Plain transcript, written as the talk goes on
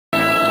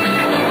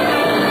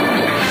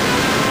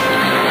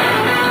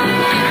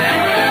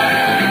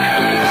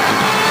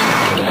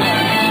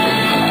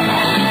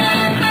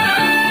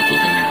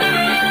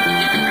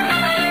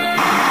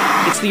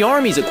the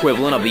Army's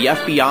equivalent of the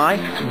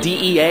FBI,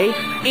 DEA,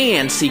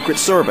 and Secret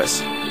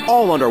Service,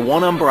 all under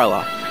one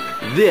umbrella.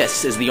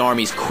 This is the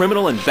Army's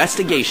Criminal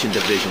Investigation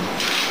Division.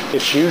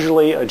 It's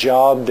usually a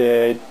job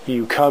that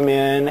you come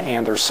in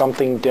and there's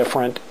something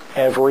different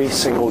every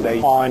single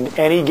day on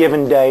any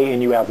given day,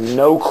 and you have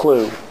no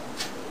clue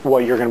what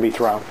you're going to be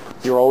thrown.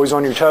 You're always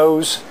on your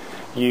toes.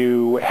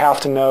 You have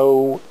to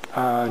know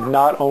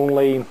not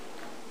only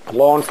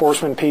law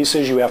enforcement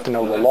pieces, you have to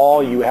know the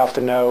law, you have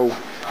to know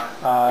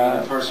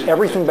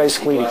everything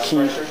basically to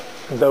keep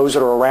those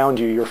that are around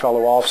you, your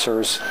fellow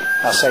officers,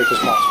 as safe as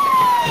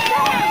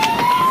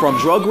possible. From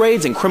drug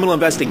raids and criminal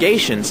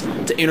investigations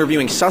to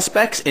interviewing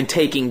suspects and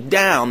taking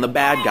down the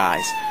bad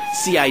guys,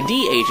 CID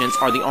agents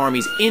are the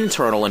Army's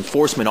internal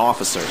enforcement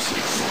officers.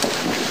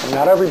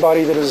 Not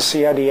everybody that is a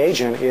CID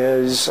agent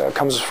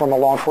comes from a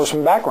law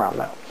enforcement background,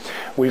 though.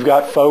 We've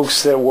got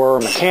folks that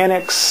were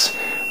mechanics,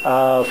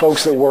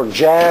 folks that work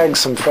JAG,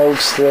 some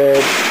folks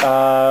that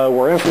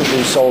were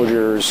infantry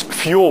soldiers,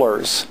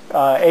 fuelers,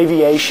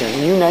 aviation,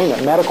 you name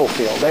it, medical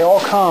field. They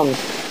all come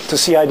to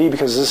CID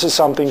because this is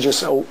something,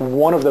 just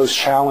one of those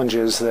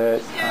challenges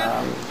that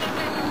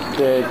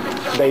that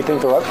they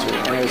think they're up to,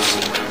 and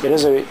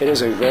it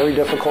is a very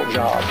difficult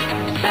job.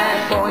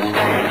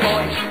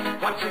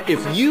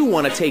 If you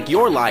want to take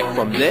your life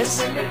from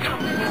this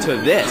to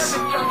this,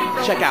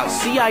 check out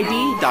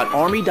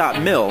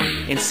cid.army.mil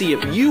and see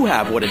if you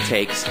have what it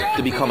takes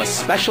to become a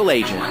special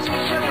agent.